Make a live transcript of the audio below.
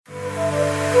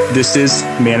This is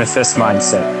Manifest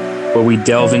Mindset, where we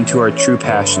delve into our true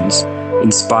passions,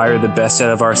 inspire the best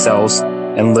out of ourselves,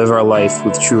 and live our life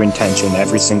with true intention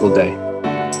every single day.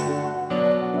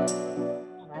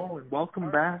 Hello, and welcome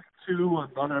back to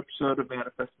another episode of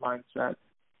Manifest Mindset.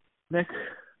 Nick,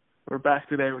 we're back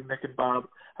today with Nick and Bob.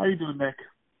 How are you doing, Nick?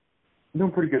 I'm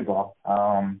doing pretty good, Bob.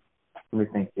 Let me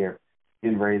think here.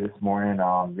 Getting ready this morning.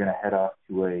 I'm going to head off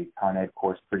to a Con Ed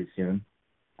course pretty soon.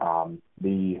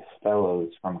 The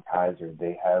fellows from Kaiser,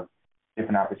 they have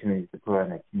different opportunities to put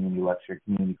on a community lecture,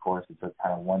 community course. It's a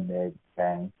kind of one big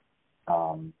thing.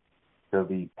 So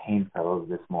the Pain Fellows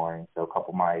this morning, so a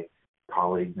couple of my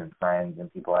colleagues and friends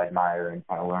and people I admire and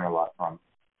kind of learn a lot from,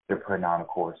 they're putting on a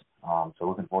course. So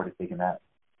looking forward to taking that.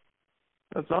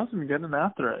 That's awesome, getting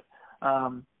after it.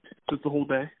 Just the whole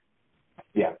day?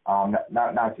 Yeah,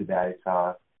 not too bad. It's,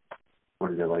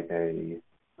 what is it, like a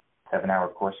 7-hour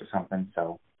course or something,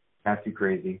 so not too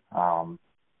crazy. And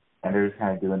they're just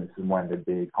kind of doing this as one of the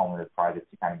big culminative projects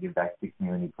to kind of give back to the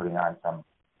community, putting on some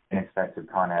inexpensive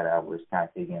Con Ed hours, kind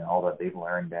of taking all that they've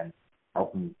learned and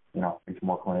helping, reach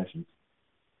more clinicians.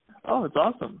 Oh, that's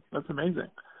awesome. That's amazing.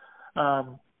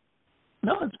 No,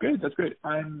 that's great. That's great.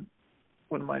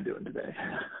 What am I doing today?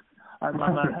 I'm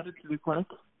headed to the clinic.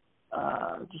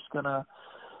 Just going to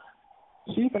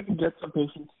see if I can get some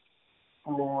patients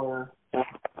for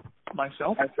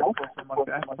myself, for my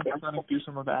back. I'm going to do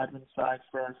some of the admin side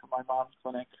for my mom's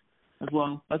clinic as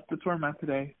well. That's where I'm at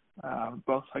today.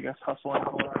 Both, I guess, hustling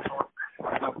and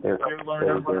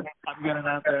learning. I'm getting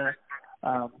out there.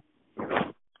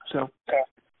 So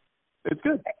it's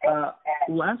good.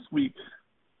 Last week,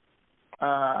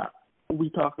 we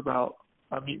talked about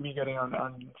me getting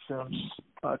on insurance,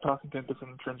 talking to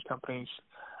different insurance companies,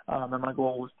 and my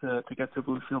goal was to get to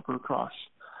Blue Shield Blue Cross.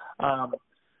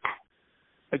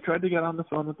 I tried to get on the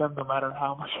phone with them no matter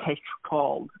how much I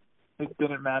called. It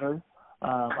didn't matter.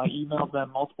 I emailed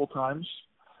them multiple times.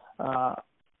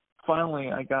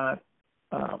 Finally, I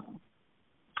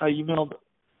emailed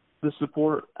the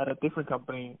support at a different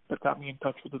company that got me in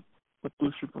touch with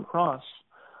Blue Shield Blue Cross,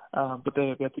 but they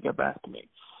have yet to get back to me.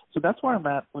 So that's where I'm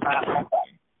at with that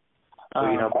company.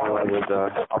 Paul,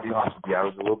 I'll be honest with you, I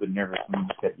was a little bit nervous when you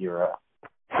set your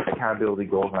accountability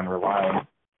goals on relying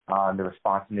on the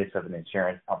responsiveness of an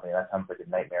insurance company. That sounds like a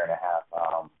nightmare and a half.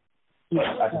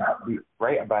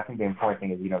 Right? But I think the important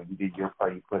thing is, you did your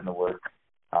part, you put in the work.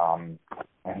 And,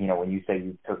 when you say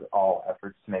you took all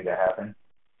efforts to make that happen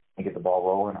and get the ball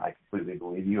rolling, I completely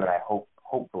believe you. And I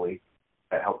hopefully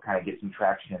that helped kind of get some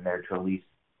traction in there to at least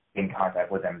get in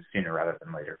contact with them sooner rather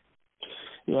than later.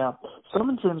 Yeah, some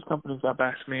insurance companies got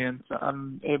back to me, and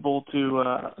I'm able to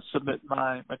submit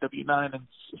my W-9 and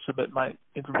submit my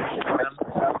information to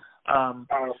them.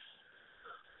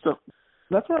 So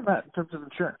that's where I'm at in terms of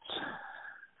insurance.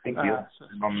 Thank you.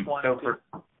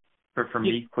 For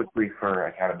me, quickly for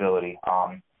accountability,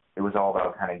 it was all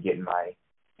about kind of getting my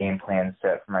game plan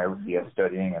set for my OCS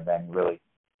studying, and then really,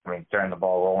 starting the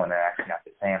ball rolling, and actually not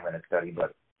to say I'm going to study,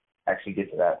 but actually get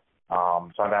to that.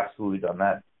 So I've absolutely done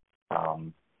that.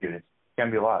 Dude, it's going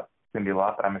to be a lot. It's going to be a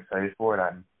lot, but I'm excited for it.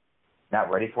 I'm not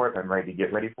ready for it, but I'm ready to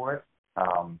get ready for it.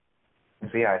 And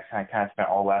so, yeah, I kind of spent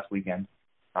all last weekend,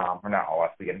 or not all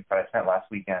last weekend, but I spent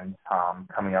last weekend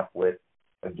coming up with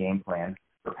a game plan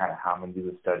for kind of how I'm going to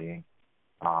do the studying,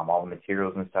 all the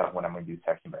materials and stuff, what I'm going to do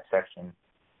section by section.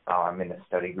 I'm in a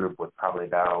study group with probably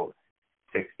about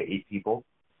 6 to 8 people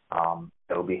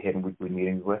that will be hitting weekly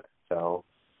meetings with. So,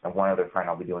 and one other friend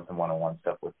I'll be doing some one-on-one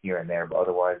stuff with here and there, but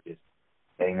otherwise just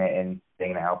staying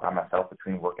out by myself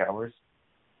between work hours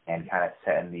and kind of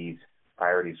setting these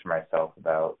priorities for myself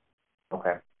about,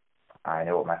 okay, I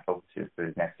know what my focus is for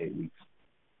the next 8 weeks.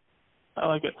 I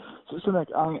like it. So Nick,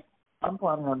 I'm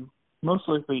planning on most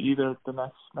likely either the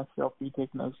next LP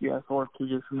taking OCS or 2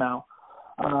 years from now.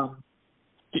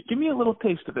 Give me a little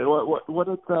taste of it. What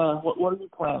are you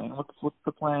planning? What's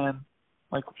the plan?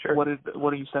 Like, sure. What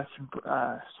are you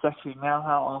sectioning now?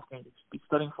 How often you be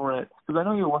studying for it? Because I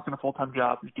know you're working a full-time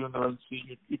job. You're doing the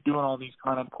residency. You're doing all these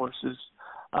Con Ed courses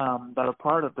that are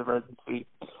part of the residency,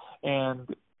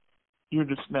 and you're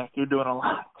just Nick. You're doing a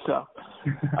lot. So.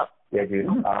 Yeah, dude.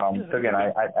 So again,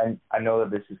 I know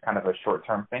that this is kind of a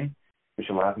short-term thing, which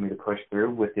allows me to push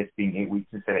through with this being 8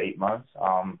 weeks instead of 8 months.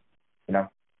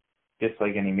 Just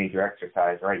like any major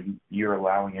exercise, right? You're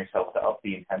allowing yourself to up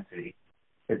the intensity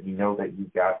because you know that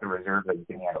you've got the reserve that you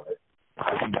can handle it.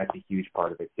 I think that's a huge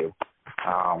part of it too.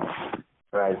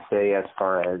 But I'd say as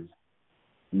far as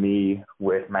me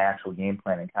with my actual game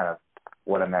plan and kind of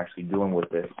what I'm actually doing with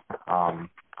this,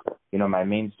 my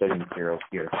main study materials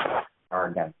here are,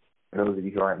 again, for those of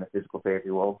you who aren't in the physical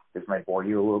therapy world, this might bore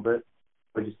you a little bit.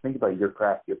 but just think about your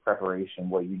craft, your preparation,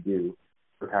 what you do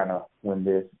for kind of when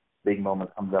this big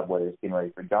moment comes up, whether it's getting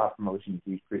ready for job promotion,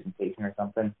 huge presentation or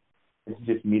something. This is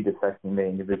just me dissecting the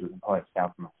individual components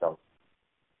down for myself.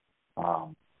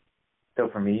 So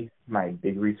for me, my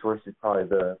big resource is probably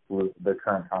the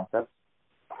current concepts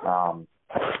for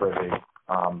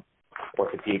the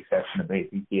orthopedic section of the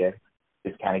ACTA.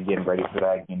 Just kind of getting ready for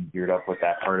that, getting geared up with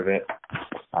that part of it.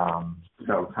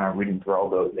 So kind of reading through all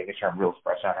those, making sure I'm real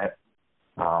fresh on it.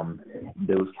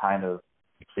 Those kind of,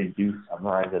 they do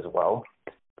summarize as well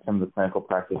some of the clinical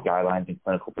practice guidelines and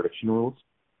clinical prediction rules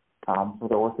for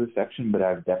the ortho section, but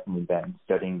I've definitely been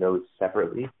studying those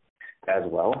separately as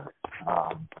well.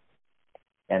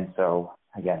 And so,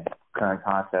 again, current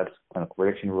concepts, clinical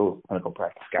prediction rules, clinical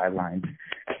practice guidelines.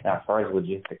 Now, as far as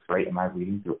logistics, right, am I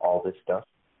reading through all this stuff?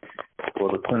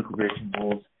 Well, the clinical prediction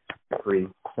rules are pretty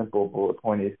simple, bullet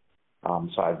pointed.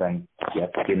 So I've been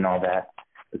getting all that.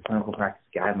 The clinical practice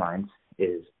guidelines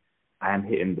is I'm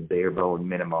hitting the bare bone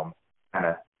minimum kind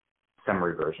of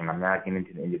summary version. I'm not getting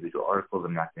into the individual articles.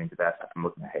 I'm not getting into that stuff. I'm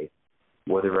looking at, hey,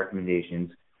 what are the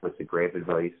recommendations? What's the grave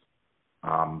advice?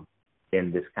 In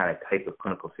this kind of type of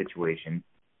clinical situation,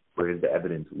 where does the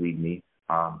evidence lead me?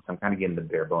 So I'm kind of getting the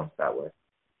bare bones that way.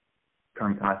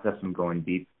 Current concepts, I'm going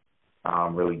deep,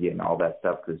 really getting all that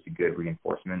stuff because it's a good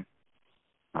reinforcement.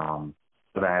 But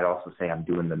then I'd also say I'm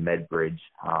doing the MedBridge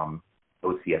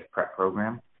OCS prep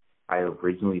program. I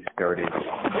originally started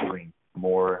doing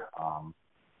more,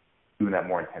 doing that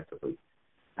more intensively,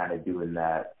 kind of doing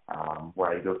that where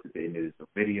I go through the individual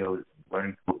videos,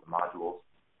 learning tools and modules.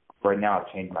 Right now,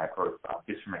 I've changed my approach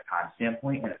just from a time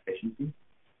standpoint and efficiency,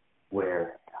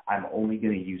 where I'm only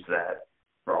going to use that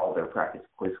for all their practice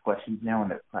quiz questions now and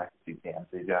their practice exams.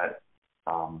 They've got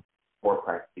 4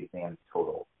 practice exams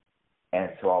total.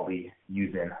 And so I'll be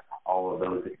using all of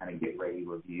those to kind of get ready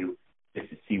to review,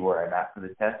 just to see where I'm at for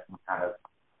the test and kind of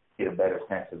get a better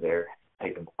sense of their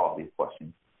type and quality of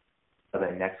questions. So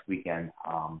then next weekend,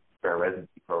 for our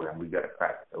residency program, we've got a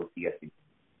practice OCS exam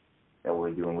that we're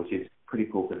doing, which is pretty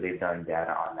cool because they've done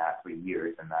data on that for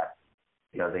years, and that,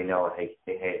 you know, they know, hey,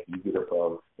 if you get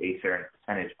above a certain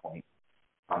percentage point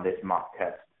on this mock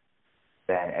test,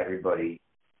 then everybody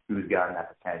who's gotten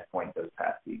that percentage point does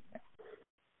pass the exam.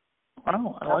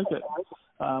 Wow, I like it.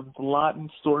 A lot in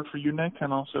store for you, Nick,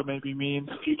 and also maybe me in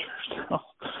the future. So,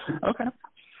 okay.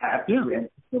 Absolutely. And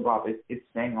so, Bob, it's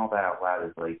saying all that out loud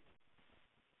is like,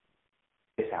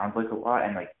 it sounds like a lot,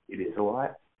 and like it is a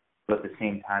lot, but at the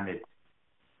same time,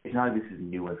 it's not like this is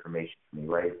new information for me,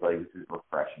 right? It's like this is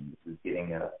refreshing. This is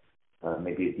getting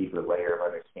maybe a deeper layer of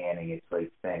understanding. It's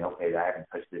like saying, okay, I haven't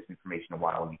touched this information in a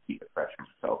while. Let me keep it fresh for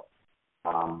myself.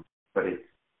 But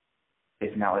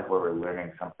it's not like where we're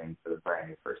learning something for the brand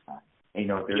new first time. And, you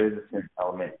know, there is a certain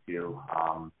element to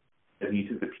if you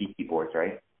took the PT boards,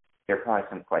 right? There are probably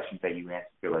some questions that you answer.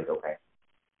 You're like, okay,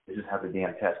 this is how the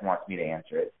damn test wants me to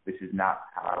answer it. This is not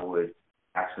how I would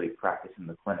actually practice in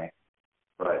the clinic,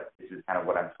 but this is kind of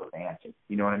what I'm supposed to answer.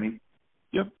 You know what I mean?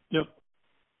 Yep.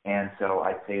 And so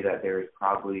I'd say that there's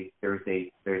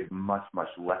much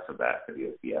less of that for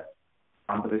the OCS.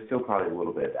 But there's still probably a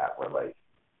little bit of that where like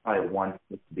probably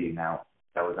 1/5 the amount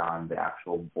that was on the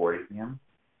actual board exam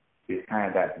is kind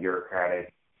of that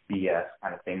bureaucratic BS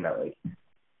kind of thing that like,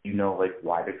 you know, like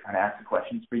why they're trying to ask the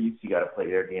questions for you, so you got to play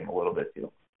their game a little bit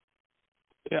too.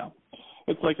 Yeah.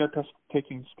 It's like a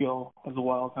test-taking skill as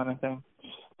well kind of thing.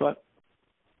 But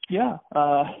yeah,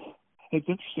 it's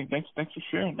interesting. Thanks for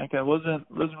sharing. Like I wasn't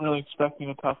really expecting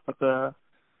to talk about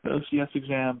the OCS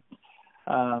exam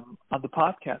on the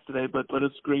podcast today, but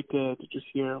it's great to just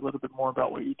hear a little bit more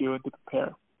about what you're doing to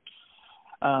prepare.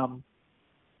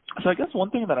 So I guess one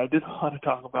thing that I did want to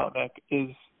talk about, Nick,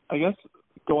 is I guess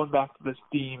going back to this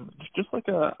theme, just like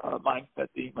a mindset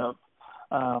theme of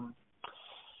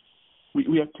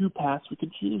we have 2 paths we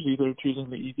can choose, either choosing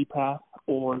the easy path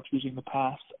or choosing the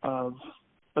path of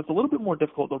that's a little bit more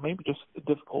difficult, or maybe just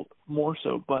difficult more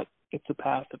so, but it's a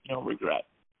path of no regret.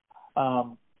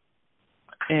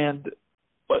 And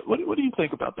what do you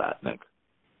think about that, Nick?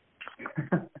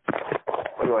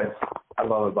 I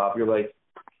love it, Bob. You're like,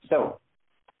 so,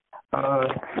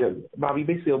 Bob, you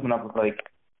basically open up with like,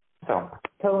 so,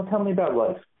 tell me about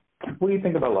life. What do you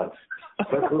think about life?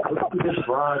 Let's do this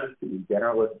broad,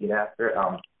 general, let's get after it.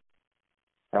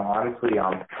 Honestly,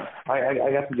 I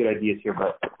got some good ideas here,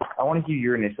 but I want to hear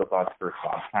your initial thoughts first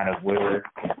on kind of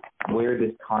where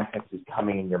this context is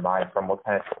coming in your mind from. What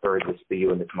kind of spurred this for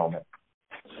you in this moment?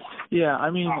 Yeah, I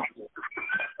mean,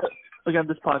 again,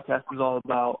 this podcast is all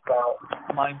about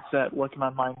mindset, working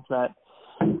on mindset.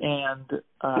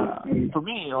 And for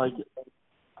me, like,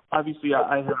 obviously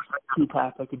I have two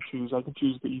paths I can choose. I can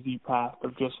choose the easy path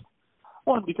of just,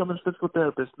 one, becoming a physical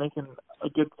therapist, making a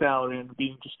good salary and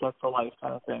being just stuck for life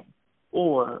kind of thing.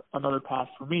 Or another path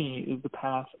for me is the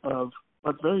path of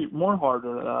what's very more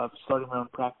harder, starting my own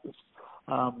practice,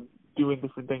 doing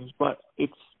different things. But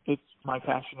it's my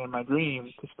passion and my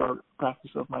dream to start a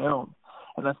practice of my own.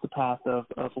 And that's the path of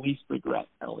least regret,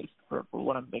 at least for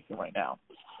what I'm making right now.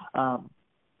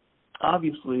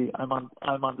 Obviously, I'm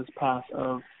on this path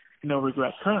of no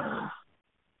regret currently.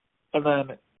 And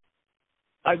then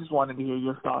I just wanted to hear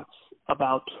your thoughts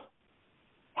about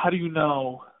how do you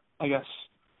know, I guess,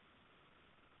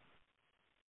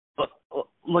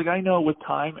 like I know with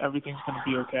time everything's going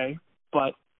to be okay,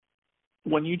 but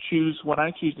when I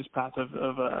choose this path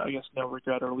of I guess no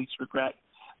regret or least regret,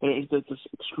 there is this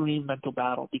extreme mental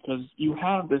battle because you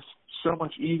have this so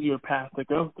much easier path to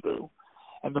go through,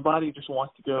 and the body just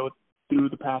wants to go through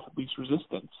the path of least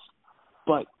resistance,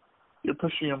 but you're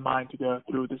pushing your mind to go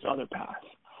through this other path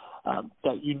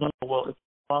that you know, well, as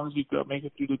long as you go make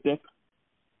it through the dip,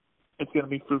 it's going to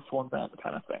be fruitful and that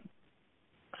kind of thing.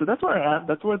 So that's where I am.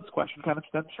 That's where this question kind of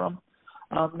stems from,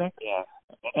 Nick. Yeah,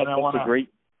 and that's a great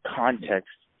context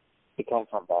to come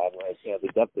from, Bob, right? You know, the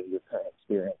depth of your current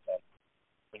experience. And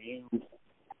when you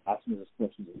ask me this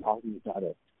question, you're talking about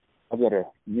it, I've got a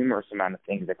numerous amount of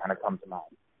things that kind of come to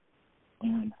mind.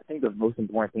 And I think the most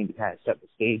important thing to kind of set the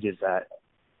stage is that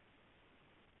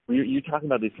when you're talking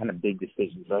about these kind of big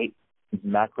decisions, right? These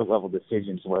macro level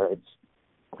decisions where it's,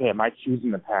 okay, am I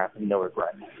choosing the path and no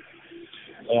regret?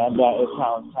 And it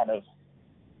sounds kind of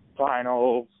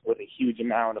final with a huge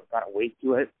amount of kind of weight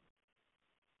to it.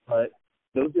 But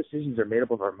those decisions are made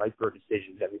up of our micro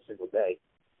decisions every single day.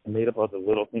 They're made up of the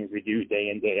little things we do day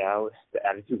in, day out, the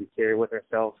attitude we carry with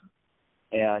ourselves.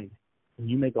 And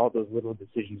you make all those little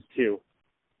decisions too.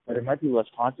 But there might be less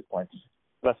consequence,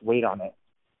 less weight on it.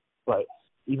 But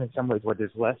even some ways where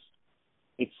there's less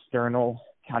external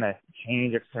kind of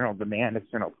change, external demand,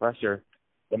 external pressure,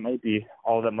 it might be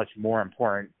all that much more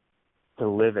important to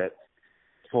live it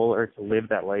fuller, to live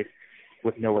that life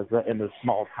with no regret in those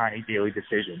small, tiny daily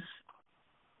decisions.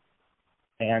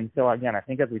 And so, again, I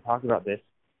think as we talk about this,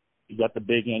 you've got the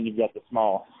big and you've got the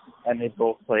small, and they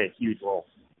both play a huge role.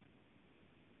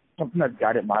 Something that's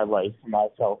guided my life for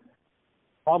myself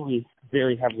probably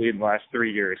very heavily in the last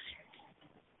 3 years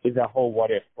is that whole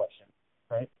what-if question,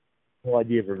 right? The whole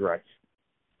idea of regret.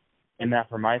 And that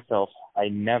for myself, I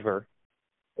never,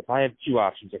 if I have 2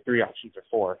 options or 3 options or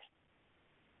 4,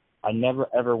 I never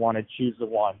ever want to choose the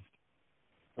one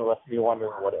unless you're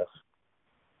wondering what if.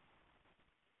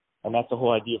 And that's the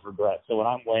whole idea of regret. So when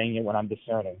I'm weighing it, when I'm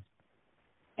discerning,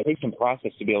 I take some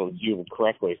process to be able to do it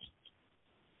correctly.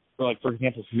 So like, for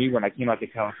example, for me, when I came out to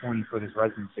California for this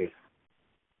residency,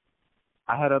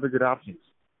 I had other good options.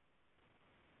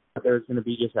 But there was going to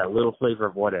be just that little flavor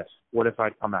of what if. What if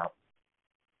I'd come out?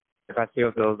 If I stayed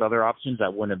with those other options,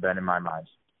 that wouldn't have been in my mind.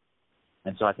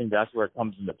 And so I think that's where it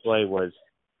comes into play was,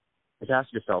 just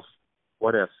ask yourself,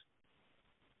 what if?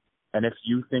 And if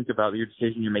you think about your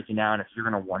decision you're making now, and if you're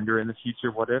going to wonder in the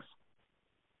future, what if,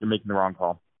 you're making the wrong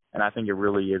call. And I think it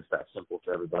really is that simple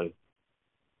for everybody.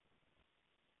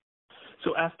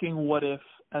 So asking what if,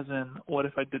 as in, what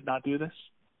if I did not do this?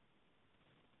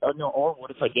 No, or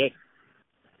what if I did?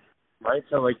 Right?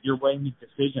 So, like, you're weighing these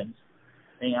decisions,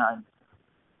 and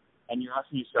you're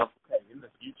asking yourself, okay, in the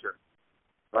future,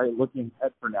 right, looking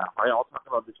ahead for now, right, I'll talk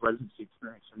about this residency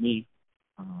experience for me.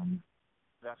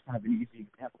 That's kind of an easy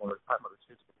example. We're talking about this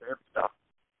physical therapy stuff.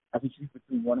 I could choose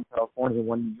between one in California and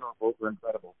one in New York. Both were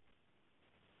incredible.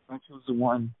 I chose the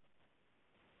one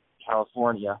in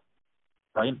California,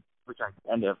 right, which I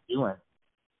ended up doing.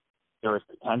 There was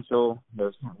potential. There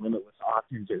was kind of limitless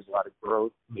options. There was a lot of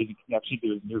growth. Maybe connection to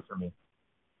it was new for me.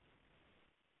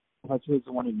 I chose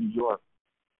the one in New York,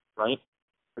 right?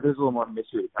 But there's a little more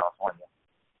mystery to California.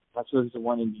 I chose the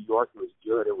one in New York. It was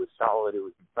good. It was solid. It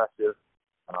was impressive.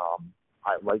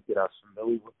 I liked it. I was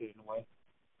familiar with it in a way.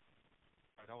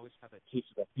 I'd always have that taste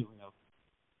of that feeling of,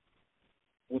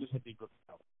 what if I did go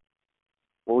out?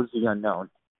 What was the unknown?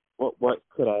 What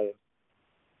could I have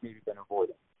maybe been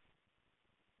avoiding?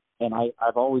 And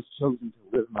I've always chosen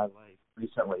to live my life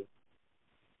recently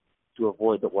to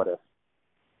avoid the what if.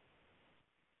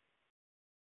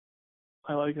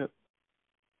 I like it.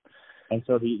 And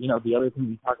so the other thing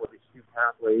we talk about, these 2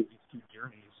 pathways, these 2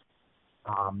 journeys,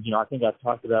 I think I've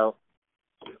talked about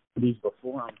these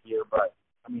before on here, but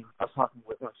I mean, I was talking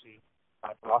with actually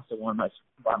my boss at one of my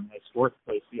sports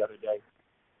place the other day,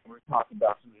 and we were talking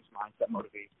about some of these mindset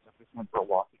motivations. I just went for a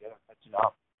walk together, catching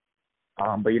up.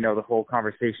 But the whole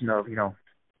conversation of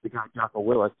the guy Jocko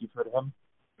Willink, you've heard of him?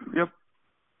 Yep.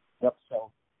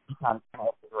 So he kind of came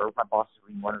up with, or my boss was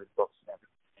reading one of his books, and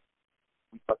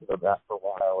we talked about that for a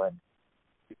while, and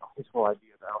his whole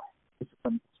idea about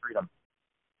discipline equals freedom,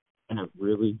 and it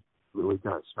really, really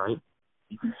does, right?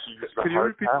 You can choose the Could you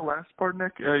hard repeat path. the last part,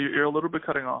 Nick? You're a little bit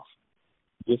cutting off.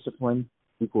 Discipline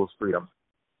equals freedom,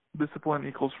 Discipline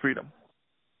equals freedom.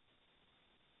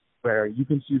 where you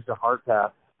can choose the hard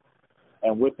path,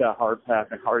 and with that hard path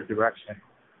and hard direction,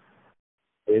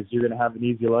 is you're going to have an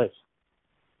easy life,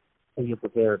 and you're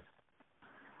prepared.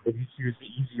 If you choose the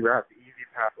easy route, the easy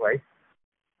pathway,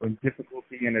 when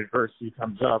difficulty and adversity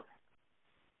comes up,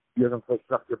 you haven't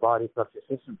fixed up your body, fixed up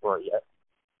your system for it yet.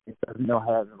 It doesn't know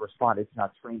how to respond. It's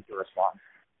not trained to respond.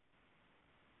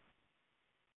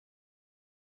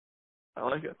 I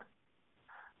like it.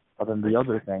 But then the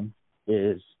other thing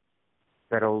is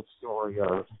that old story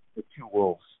of the two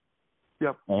wolves.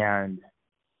 Yep. And,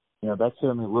 that's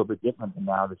certainly a little bit different than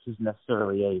now. This isn't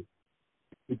necessarily a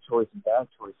good choice and bad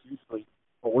choice. Usually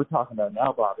what we're talking about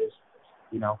now, Bob, is,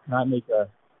 can I make the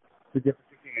difference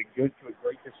between a good to a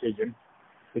great decision,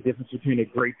 the difference between a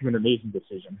great to an amazing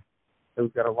decision. So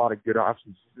we've got a lot of good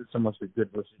options. It's almost a good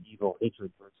versus evil,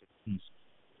 hatred versus peace.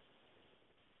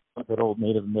 Like that old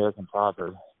Native American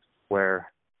proverb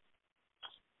where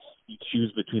you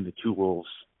choose between the two wolves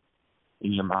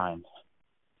in your mind.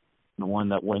 The one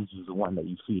that wins is the one that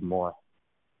you feed more.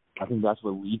 I think that's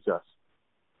what leads us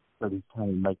for these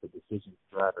tiny micro decisions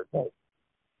throughout our day.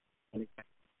 And it's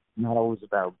not always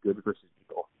about good versus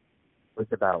evil.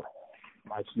 It's about,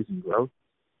 am I choosing growth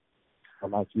or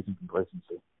am I choosing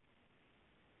complacency?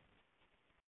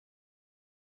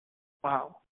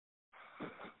 Wow.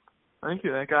 Thank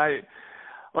you, Nick.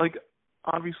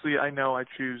 Obviously I know I've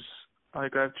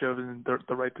chosen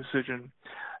the right decision.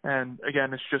 And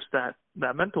again, it's just that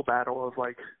mental battle of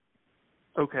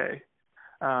okay,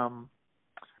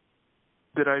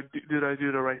 did I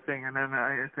do the right thing? And then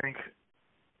I think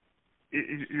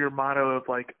your motto of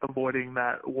avoiding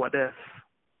that what if.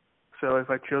 So if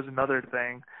I chose another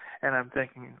thing and I'm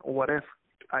thinking, what if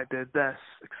I did this,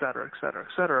 et cetera, et cetera,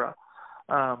 et cetera,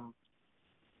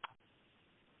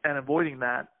 and avoiding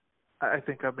that, I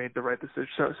think I've made the right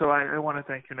decision. So I want to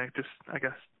thank you, Nick, just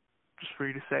for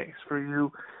you to say, for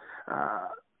you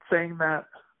saying that,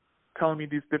 telling me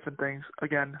these different things,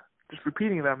 again, just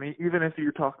repeating them, even if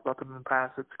you talked about them in the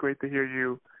past. It's great to hear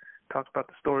you talk about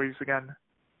the stories again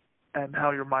and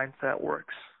how your mindset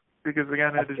works, because,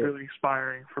 again, it is really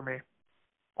inspiring for me.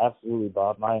 Absolutely,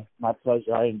 Bob. My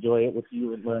pleasure. I enjoy it with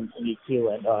you and learn from you, too.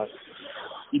 And,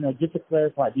 just to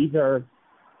clarify, these are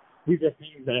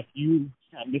things that if you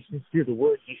kind of misconstrue the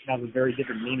words, they can have a very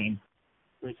different meaning.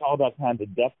 It's all about kind of the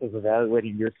depth of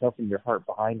evaluating yourself and your heart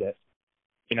behind it.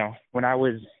 When I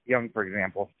was young, for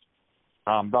example,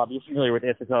 Bob, you're familiar with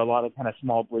Ithaca, a lot of kind of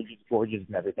small bridges, gorges,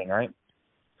 and everything, right?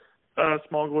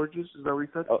 Small gorges, is that what you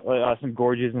said? Some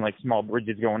gorges and small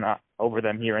bridges going over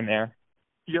them here and there.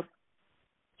 Yep.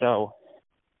 So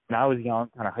when I was young,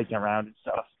 kind of hiking around and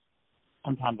stuff,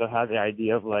 sometimes I had the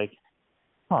idea of if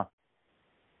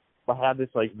I had this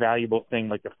valuable thing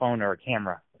like a phone or a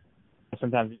camera,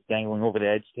 sometimes it's dangling over the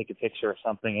edge, take a picture or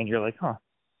something, and you're like,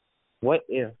 what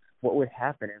would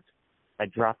happen if I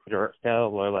dropped it or it fell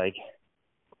or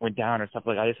went down or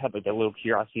something? I just had a little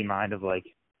curiosity in mind of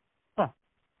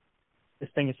this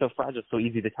thing is so fragile, so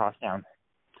easy to toss down.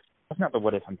 That's not the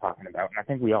what if I'm talking about, and I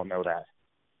think we all know that.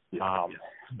 Yeah.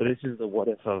 But this is the what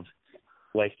if of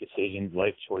life decisions,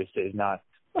 life choices, not,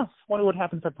 wonder what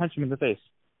happens if I punch him in the face.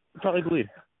 I'd probably bleed.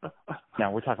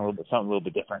 Now we're talking something a little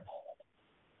bit different.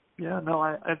 Yeah, no,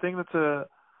 I think that's a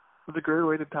great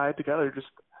way to tie it together, just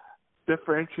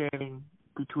differentiating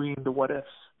between the what ifs,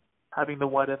 having the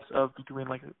what ifs of between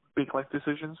big life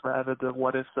decisions rather than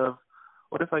what ifs of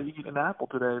what if I eat an apple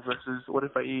today versus what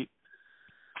if I eat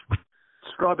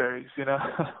strawberries, Right,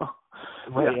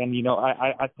 yeah. And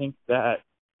I think that,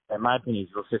 in my opinion,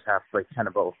 you'll just have kind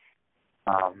of both.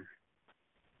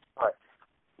 But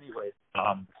anyways,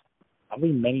 I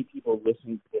think many people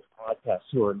listening to this podcast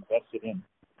who are invested in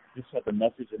this type of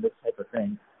message and this type of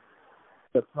thing,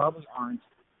 there probably aren't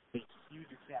a huge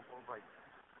example of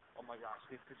oh my gosh,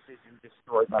 this decision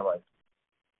destroyed my life.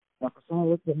 Now, for someone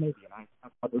who looks at maybe, and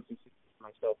I've had those decisions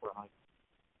myself where I'm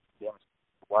damn, it's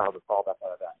wild to fall back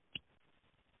out of that.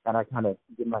 And I kind of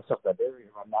give myself that barrier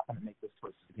of I'm not going to make this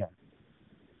choice again.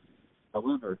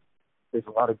 However, there's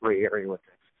a lot of gray area with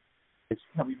it. It's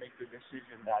can we make the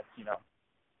decision that,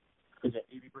 is it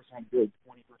 80% good,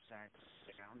 20%,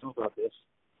 I don't know about this,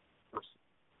 versus,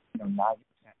 90%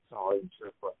 solid and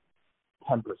sure, but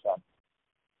 10%.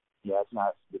 Yeah, it's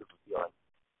not a beautiful feeling.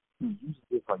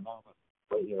 Usually it's now, but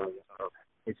gray area.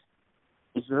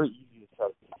 It's very easy to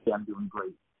say, I'm doing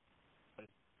great. But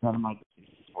None of my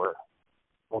decisions were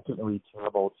ultimately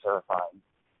terrible, terrifying.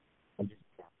 And just,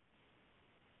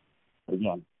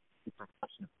 again, it's a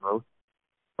question of growth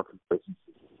or complacency.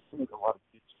 I think a lot of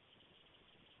kids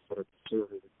that are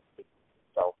conservative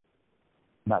themselves,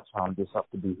 and that's how I'm just up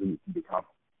to be who you can become.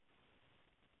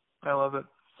 I love it.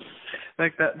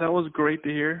 Like that was great to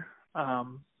hear.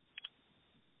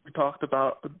 We talked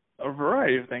about a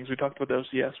variety of things. We talked about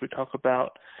the OCS. We talked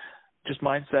about just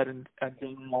mindset and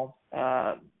general,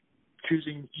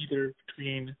 choosing either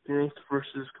between growth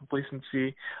versus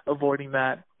complacency, avoiding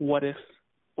that what if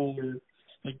or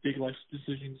like big life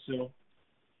decisions. So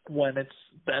when it's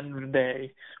the end of the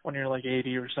day, when you're like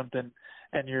 80 or something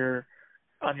and you're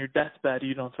on your deathbed,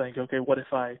 you don't think, okay, what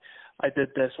if I did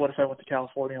this? What if I went to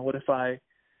California? What if I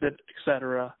did, et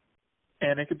cetera?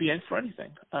 And it could be for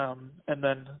anything. And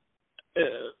then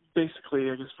basically,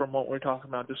 I guess from what we're talking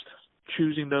about, just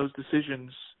choosing those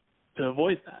decisions to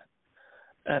avoid that.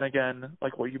 And again,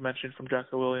 like what you mentioned from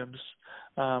Jocko Williams,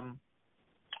 what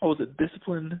was it?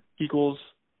 Discipline equals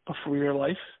a freer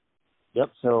life?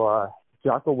 Yep. So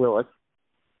Jocko Willink,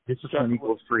 discipline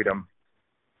equals freedom.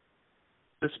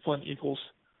 Discipline equals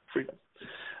freedom.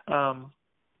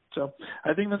 So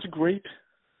I think that's a great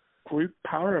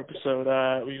power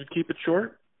episode. We would keep it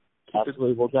short.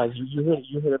 Absolutely. Well, guys, you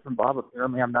hit it from Bob.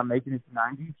 Apparently, I'm not making it to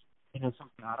 90s. You know,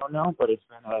 something I don't know, but it's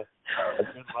been a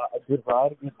good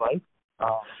ride, a good life.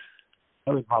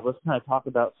 Anyways, Bob, let's kind of talk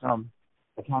about some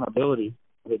accountability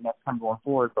for the next time going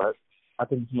forward. But I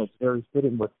think it's very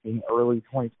fitting with being early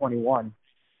 2021,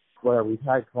 where we've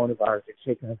had coronavirus, it's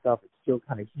shaking us up, it's still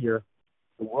kind of here.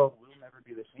 The world will never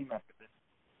be the same after this,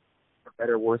 for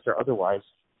better, worse, or otherwise.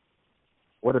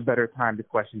 What a better time to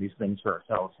question these things for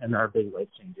ourselves and our big life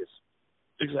changes.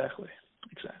 Exactly.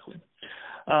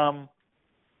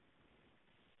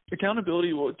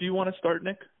 Accountability, do you want to start,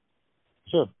 Nick?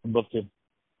 Sure, I'd love to.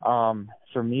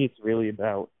 For me, it's really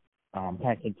about kind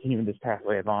of continuing this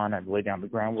pathway I'm on. I've laid down the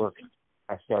groundwork.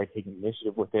 I started taking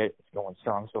initiative with it. It's going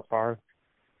strong so far.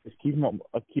 Just keeping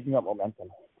up momentum.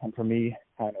 And for me,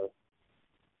 kind of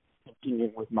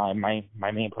continuing with my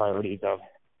main priorities of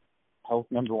health,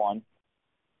 number one,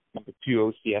 number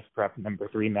two, OCS prep, number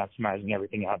three, maximizing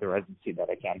everything out of the residency that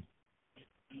I can.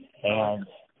 And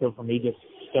so for me, just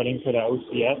studying for the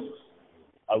OCS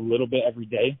a little bit every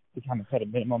day to kind of set a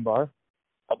minimum bar,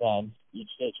 and then each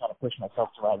day trying to push myself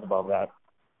to rise above that.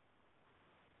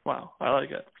 Wow, I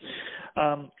like it.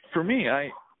 For me,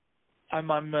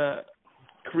 I'm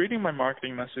creating my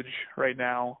marketing message right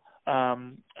now.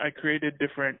 I created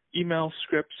different email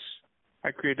scripts.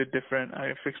 I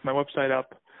fixed my website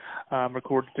up,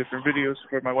 recorded different videos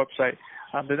for my website.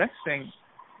 The next thing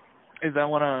is I'm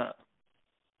going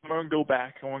to go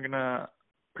back and we're going to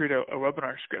create a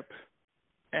webinar script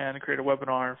and create a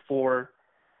webinar for,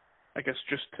 I guess,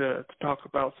 just to talk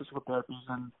about physical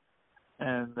therapies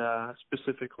and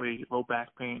specifically low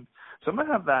back pain. So I'm going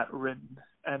to have that written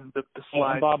and the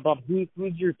slide. Bob, who's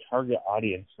your target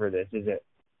audience for this? Is it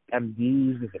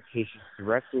MDs? Is it patients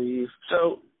directly?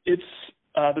 So it's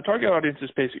the target audience is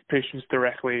patients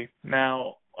directly.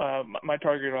 Now, my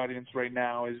target audience right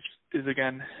now is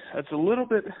again, it's a little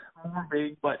bit more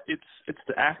vague, but it's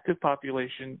the active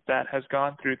population that has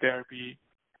gone through therapy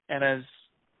and has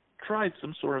tried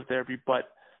some sort of therapy,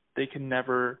 but they can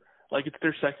never, like, it's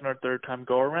their second or third time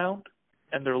go around,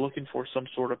 and they're looking for some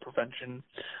sort of prevention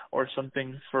or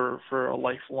something for a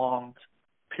lifelong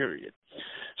period.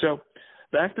 So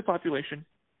the active population,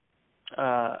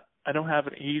 I don't have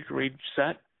an age range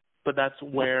set, but that's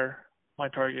where my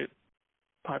target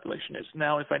population is.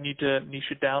 Now, if I need to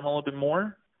niche it down a little bit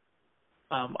more,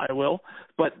 I will.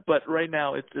 But right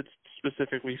now, it's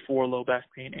specifically for low back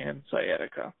pain and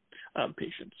sciatica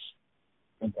patients.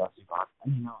 Fantastic, Bob.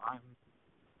 And, I'm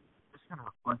just kind of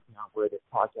reflecting on where this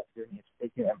podcast journey is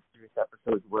taken in previous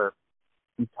episodes where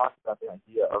we talked about the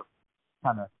idea of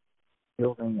kind of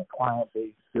building a client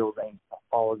base, building a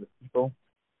follow the people,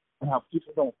 and how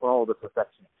people don't follow the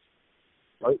perfectionists,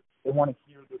 right? They want to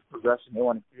hear this progression. They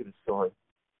want to hear the story.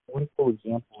 One cool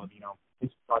example of, this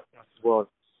podcast as well as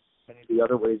many of the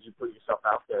other ways you put yourself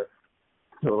out there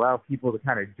to allow people to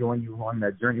kind of join you on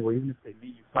that journey, where even if they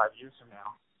meet you 5 years from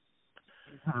now,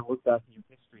 you kind of look back in your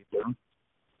history there,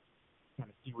 kind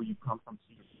of see where you come from,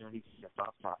 see your journey, see your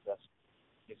thought process.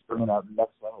 It's bringing out the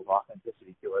next level of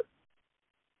authenticity to it.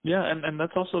 Yeah, and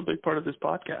that's also a big part of this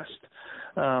podcast.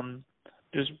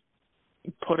 Just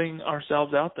putting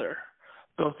ourselves out there,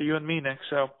 both you and me, Nick.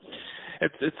 So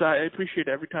it's I appreciate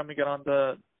every time we get on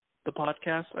the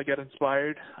podcast, I get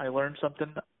inspired, I learn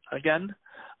something again,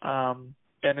 and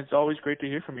it's always great to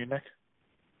hear from you, Nick.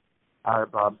 All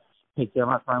right, Bob. Take care,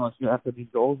 my friend. Let's get after these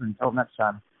goals. Until next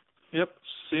time. Yep.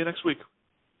 See you next week.